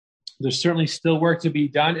 There's certainly still work to be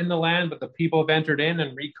done in the land, but the people have entered in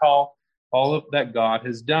and recall all of that God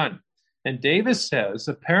has done. And Davis says,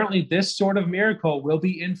 apparently this sort of miracle will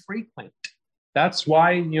be infrequent. That's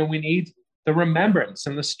why, we need the remembrance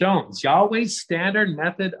and the stones. Yahweh's standard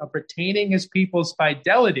method of retaining his people's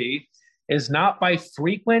fidelity is not by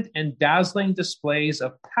frequent and dazzling displays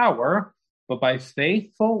of power, but by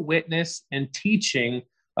faithful witness and teaching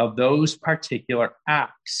of those particular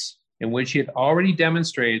acts in which he had already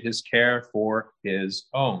demonstrated his care for his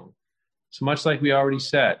own. So much like we already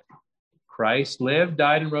said, Christ lived,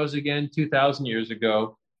 died, and rose again 2,000 years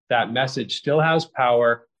ago. That message still has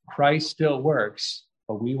power. Christ still works,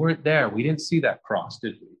 but we weren't there. We didn't see that cross,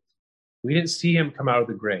 did we? We didn't see him come out of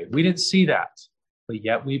the grave. We didn't see that, but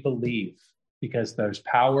yet we believe because there's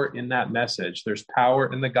power in that message. There's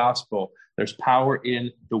power in the gospel. There's power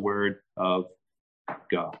in the word of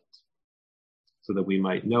God, so that we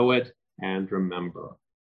might know it and remember.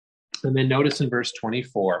 And then notice in verse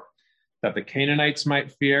 24 that the Canaanites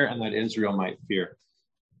might fear and that Israel might fear.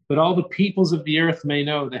 But all the peoples of the earth may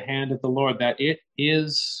know the hand of the Lord, that it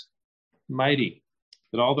is mighty,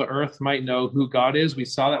 that all the earth might know who God is. We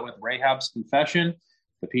saw that with Rahab's confession.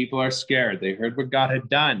 The people are scared. They heard what God had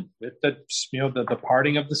done with the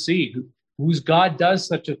parting of the sea. Whose God does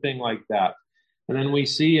such a thing like that? And then we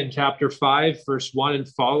see in chapter 5, verse 1 and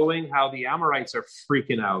following, how the Amorites are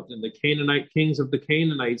freaking out. And the Canaanite kings of the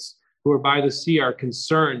Canaanites who are by the sea are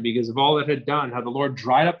concerned because of all that had done, how the Lord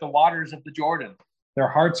dried up the waters of the Jordan. Their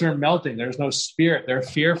hearts are melting. There's no spirit. They're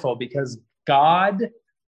fearful because God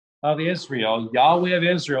of Israel, Yahweh of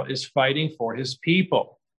Israel, is fighting for his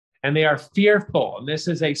people. And they are fearful. And this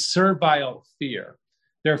is a servile fear.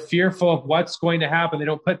 They're fearful of what's going to happen. They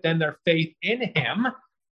don't put then their faith in him.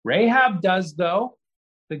 Rahab does, though.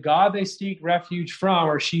 The God they seek refuge from,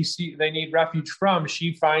 or they need refuge from,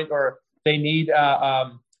 they need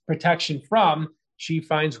protection from, she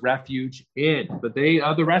finds refuge in. But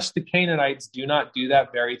the rest of the Canaanites do not do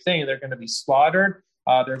that very thing. They're going to be slaughtered.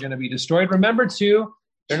 They're going to be destroyed. Remember, too,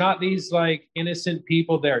 they're not these innocent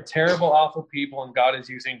people. They're terrible, awful people, and God is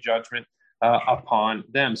using judgment upon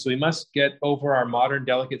them. So we must get over our modern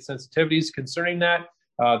delicate sensitivities concerning that.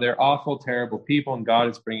 They're awful, terrible people, and God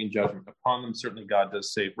is bringing judgment upon them. Certainly God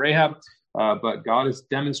does save Rahab, but God is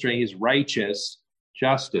demonstrating his righteous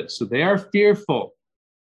justice. So they are fearful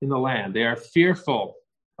in the land. They are fearful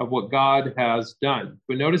of what God has done.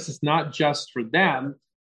 But notice it's not just for them,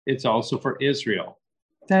 it's also for Israel,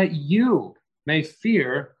 that you may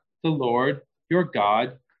fear the Lord your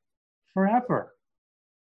God forever.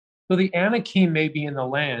 So the Anakim may be in the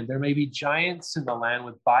land. There may be giants in the land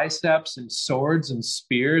with biceps and swords and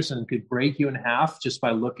spears and could break you in half just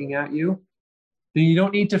by looking at you. Then you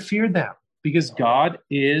don't need to fear them because God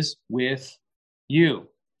is with you.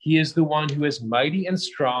 He is the one who is mighty and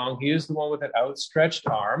strong. He is the one with an outstretched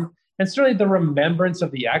arm. And certainly the remembrance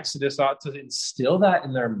of the Exodus ought to instill that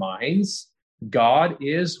in their minds. God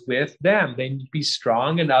is with them. They need to be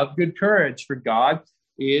strong and of good courage, for God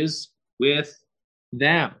is with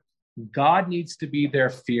them. God needs to be their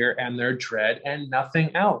fear and their dread and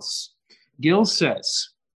nothing else. Gill says,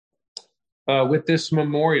 with this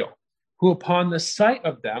memorial, who upon the sight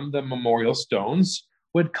of them, the memorial stones,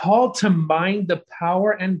 would call to mind the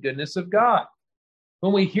power and goodness of God.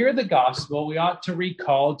 When we hear the gospel, we ought to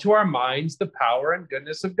recall to our minds the power and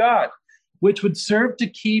goodness of God, which would serve to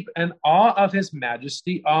keep an awe of his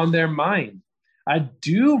majesty on their mind, a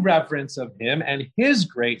due reverence of him and his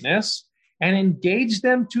greatness, and engage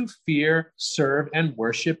them to fear, serve, and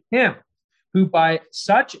worship him, who by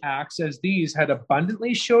such acts as these had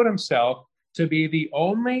abundantly showed himself to be the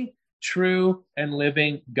only true and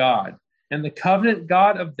living God, and the covenant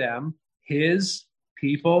God of them, his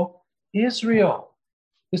people, Israel.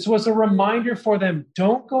 This was a reminder for them.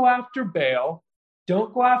 Don't go after Baal.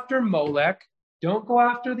 Don't go after Molech. Don't go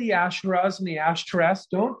after the Asherahs and the Ashtoreths.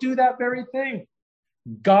 Don't do that very thing.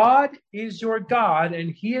 God is your God,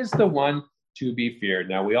 and he is the one to be feared.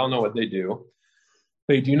 Now, we all know what they do.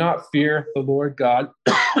 They do not fear the Lord God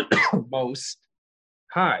Most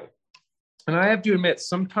High. And I have to admit,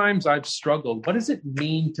 sometimes I've struggled. What does it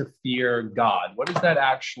mean to fear God? What does that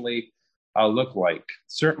actually look like?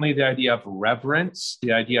 Certainly the idea of reverence,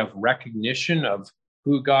 the idea of recognition of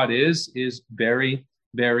who God is very,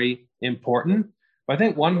 very important. But I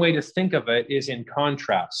think one way to think of it is in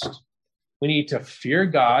contrast. We need to fear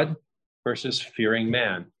God versus fearing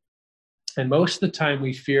man. And most of the time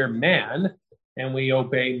we fear man and we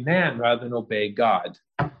obey man rather than obey God.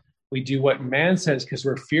 We do what man says because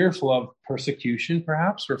we're fearful of persecution,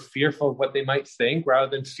 perhaps. We're fearful of what they might think rather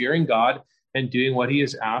than fearing God and doing what he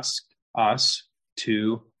has asked us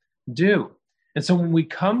to do. And so when we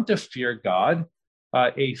come to fear God,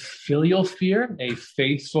 a filial fear, a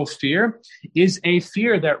faithful fear, is a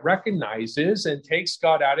fear that recognizes and takes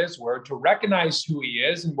God at his word to recognize who he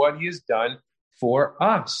is and what he has done for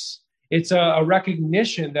us. It's a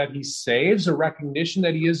recognition that he saves, a recognition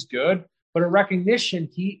that he is good, but a recognition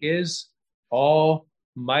he is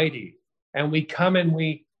almighty. And we come and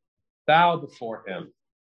we bow before him.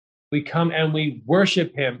 We come and we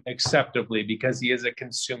worship him acceptably because he is a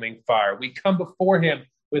consuming fire. We come before him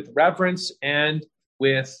with reverence and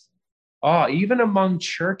with awe, even among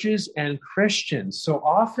churches and Christians. So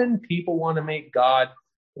often people want to make God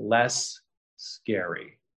less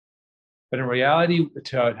scary. But in reality,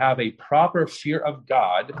 to have a proper fear of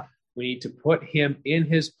God, we need to put him in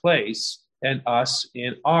his place and us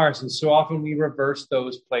in ours. And so often we reverse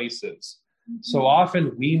those places. So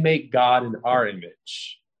often we make God in our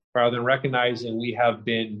image rather than recognizing we have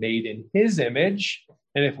been made in his image.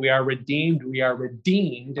 And if we are redeemed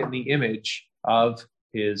in the image of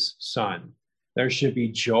his son. There should be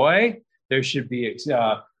joy. There should be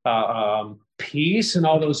peace and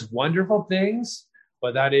all those wonderful things.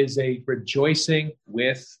 But that is a rejoicing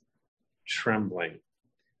with trembling.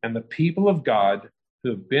 And the people of God who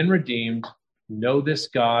have been redeemed know this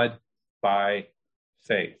God by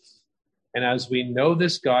faith. And as we know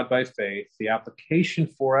this God by faith, the application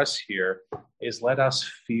for us here is let us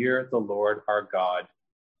fear the Lord our God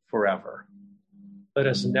forever. Let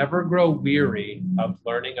us never grow weary of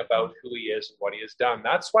learning about who he is and what he has done.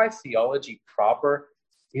 That's why theology proper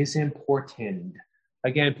is important.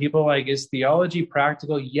 Again, people are like, is theology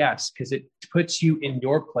practical? Yes, because it puts you in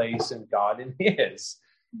your place and God in his.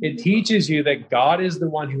 It teaches you that God is the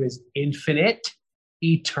one who is infinite,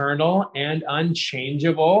 eternal, and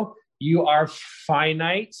unchangeable. You are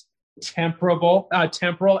finite, temporal,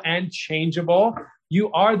 and changeable.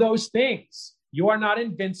 You are those things. You are not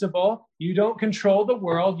invincible. You don't control the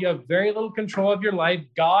world. You have very little control of your life.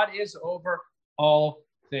 God is over all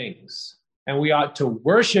things. And we ought to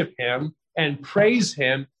worship him and praise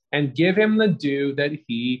him and give him the due that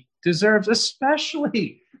he deserves,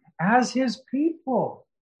 especially as his people.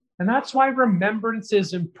 And that's why remembrance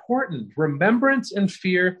is important. Remembrance and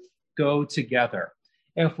fear go together.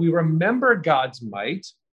 If we remember God's might,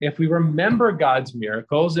 if we remember God's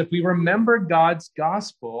miracles, if we remember God's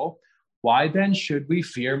gospel, why then should we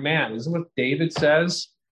fear man? Isn't what David says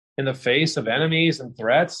in the face of enemies and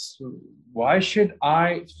threats? Why should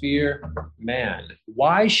I fear man?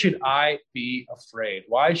 Why should I be afraid?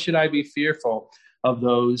 Why should I be fearful of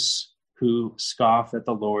those who scoff at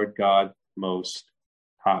the Lord God Most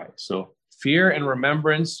High? So fear and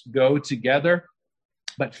remembrance go together,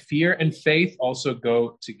 but fear and faith also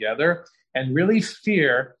go together. And really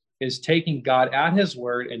fear is taking God at his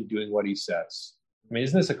word and doing what he says. I mean,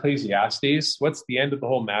 isn't this Ecclesiastes? What's the end of the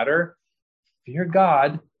whole matter? Fear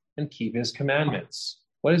God and keep his commandments.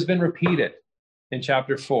 What has been repeated in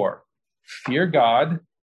chapter 4? Fear God,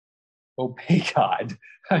 obey God.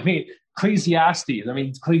 I mean, Ecclesiastes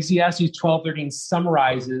 12:13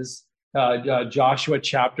 summarizes Joshua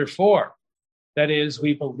chapter 4. That is,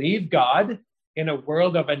 we believe God in a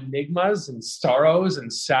world of enigmas and sorrows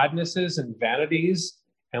and sadnesses and vanities,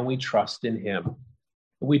 and we trust in him.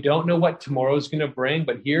 We don't know what tomorrow is going to bring,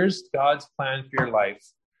 but here's God's plan for your life.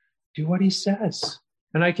 Do what he says.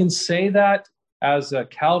 And I can say that as a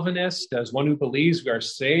Calvinist, as one who believes we are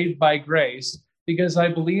saved by grace, because I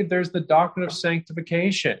believe there's the doctrine of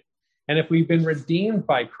sanctification. And if we've been redeemed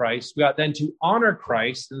by Christ, we ought then to honor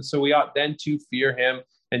Christ. And so we ought then to fear him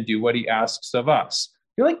and do what he asks of us.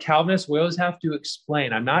 I feel like Calvinists, we always have to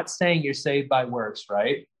explain. I'm not saying you're saved by works,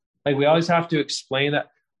 right? Like we always have to explain that.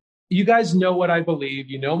 You guys know what I believe.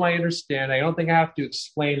 You know my understanding. I don't think I have to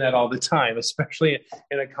explain that all the time, especially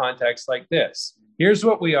in a context like this. Here's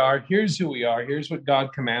what we are. Here's who we are. Here's what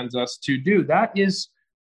God commands us to do. That is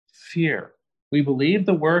fear. We believe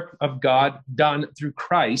the work of God done through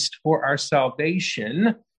Christ for our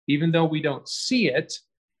salvation, even though we don't see it,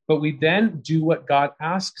 but we then do what God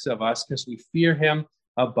asks of us because we fear him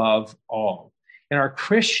above all. In our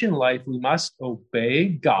Christian life, we must obey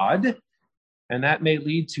God, and that may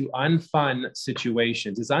lead to unfun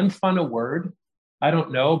situations. Is unfun a word? I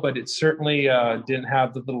don't know, but it certainly didn't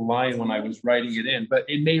have the little line when I was writing it in. But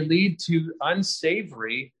it may lead to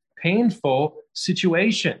unsavory, painful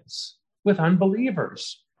situations with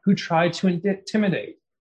unbelievers who try to intimidate.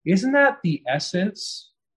 Isn't that the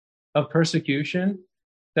essence of persecution?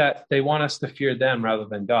 That they want us to fear them rather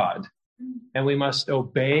than God. And we must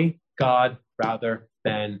obey God rather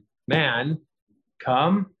than man,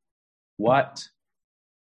 come what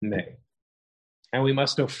may. And we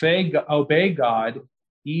must obey God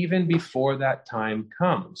even before that time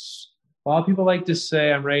comes. A lot of people like to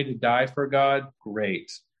say, I'm ready to die for God.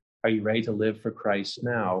 Great. Are you ready to live for Christ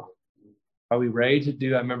now? Are we ready to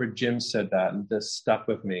do? I remember Jim said that, and this stuck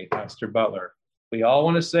with me, Pastor Butler. We all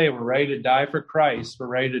want to say we're ready to die for Christ. We're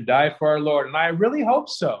ready to die for our Lord. And I really hope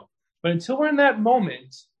so. But until we're in that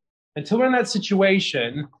moment, until we're in that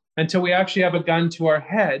situation, until we actually have a gun to our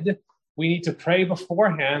head, we need to pray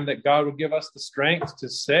beforehand that God will give us the strength to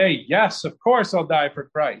say, yes, of course I'll die for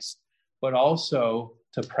Christ, but also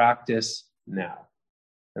to practice now.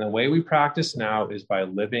 And the way we practice now is by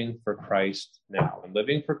living for Christ now. And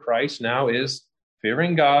living for Christ now is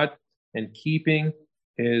fearing God and keeping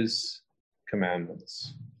his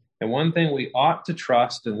commandments. And one thing we ought to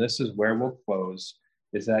trust, and this is where we'll close,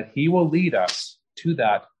 is that he will lead us to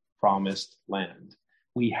that promised land.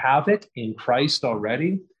 We have it in Christ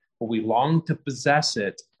already, but we long to possess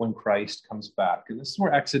it when Christ comes back. And this is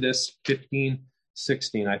where Exodus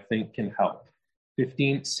 15:16, I think, can help.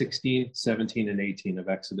 15, 16, 17, and 18 of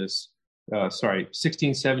Exodus,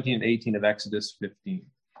 16, 17, and 18 of Exodus 15.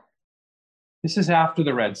 This is after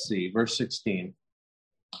the Red Sea, verse 16.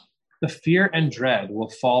 The fear and dread will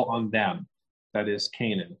fall on them, that is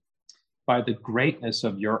Canaan. By the greatness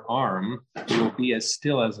of your arm, you will be as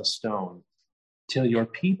still as a stone, till your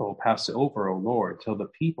people pass over, O Lord, till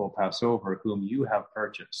the people pass over whom you have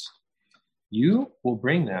purchased. You will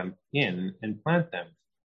bring them in and plant them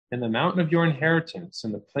in the mountain of your inheritance,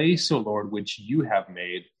 in the place, O Lord, which you have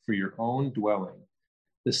made for your own dwelling,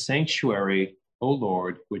 the sanctuary, O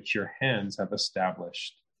Lord, which your hands have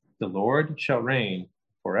established. The Lord shall reign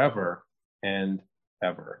forever and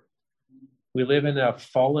ever. We live in a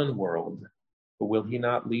fallen world, but will he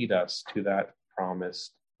not lead us to that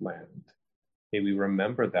promised land? May we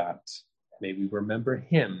remember that. May we remember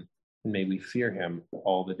him, and may we fear him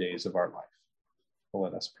all the days of our life. Well,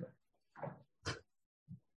 let us pray.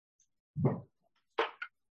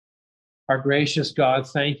 Our gracious God,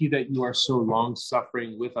 thank you that you are so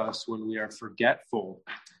long-suffering with us when we are forgetful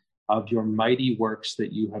of your mighty works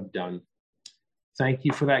that you have done. Thank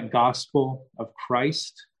you for that gospel of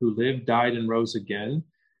Christ who lived, died, and rose again.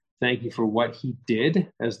 Thank you for what he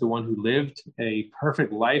did as the one who lived a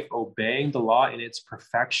perfect life, obeying the law in its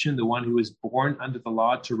perfection, the one who was born under the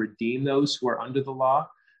law to redeem those who are under the law.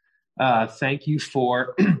 Thank you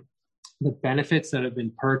for the benefits that have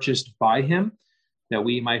been purchased by him, that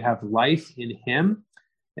we might have life in him,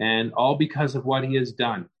 and all because of what he has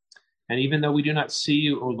done. And even though we do not see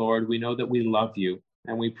you, O Lord, we know that we love you,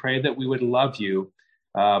 and we pray that we would love you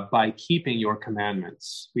by keeping your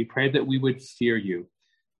commandments. We pray that we would fear you.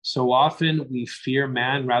 So often we fear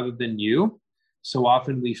man rather than you. So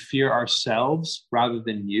often we fear ourselves rather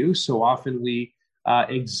than you. So often we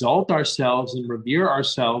exalt ourselves and revere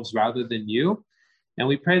ourselves rather than you. And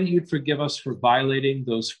we pray that you'd forgive us for violating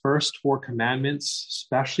those first four commandments,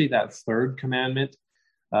 especially that third commandment.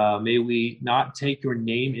 May we not take your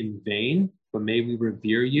name in vain, but may we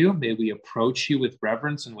revere you. May we approach you with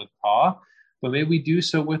reverence and with awe, but may we do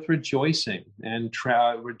so with rejoicing and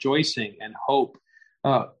hope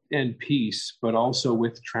and peace, but also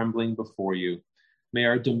with trembling before you. May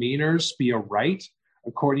our demeanors be aright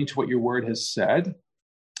according to what your word has said,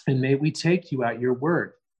 and may we take you at your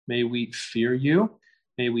word. May we fear you.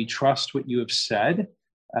 May we trust what you have said,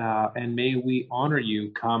 and may we honor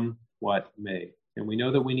you come what may. And we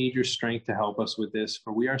know that we need your strength to help us with this,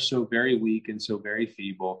 for we are so very weak and so very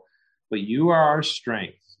feeble. but you are our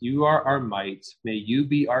strength. You are our might. May you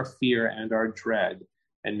be our fear and our dread,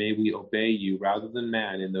 and may we obey you rather than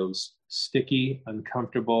man in those sticky,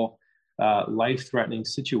 uncomfortable, life-threatening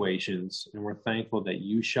situations. And we're thankful that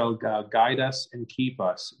you shall guide us and keep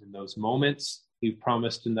us in those moments. You've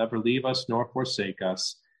promised to never leave us nor forsake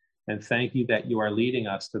us. And thank you that you are leading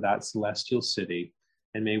us to that celestial city.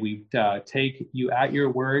 And may we take you at your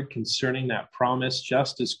word concerning that promise.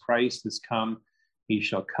 Just as Christ has come, he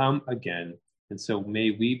shall come again. And so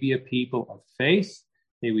may we be a people of faith.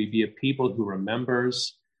 May we be a people who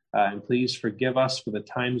remembers. And please forgive us for the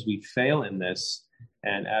times we fail in this.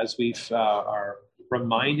 And as we are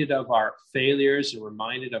reminded of our failures and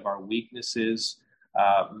reminded of our weaknesses,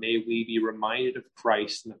 may we be reminded of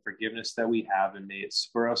Christ and the forgiveness that we have, and may it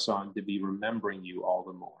spur us on to be remembering you all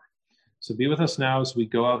the more. So be with us now as we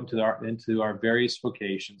go out into our various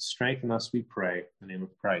vocations. Strengthen us, we pray. In the name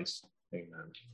of Christ, amen.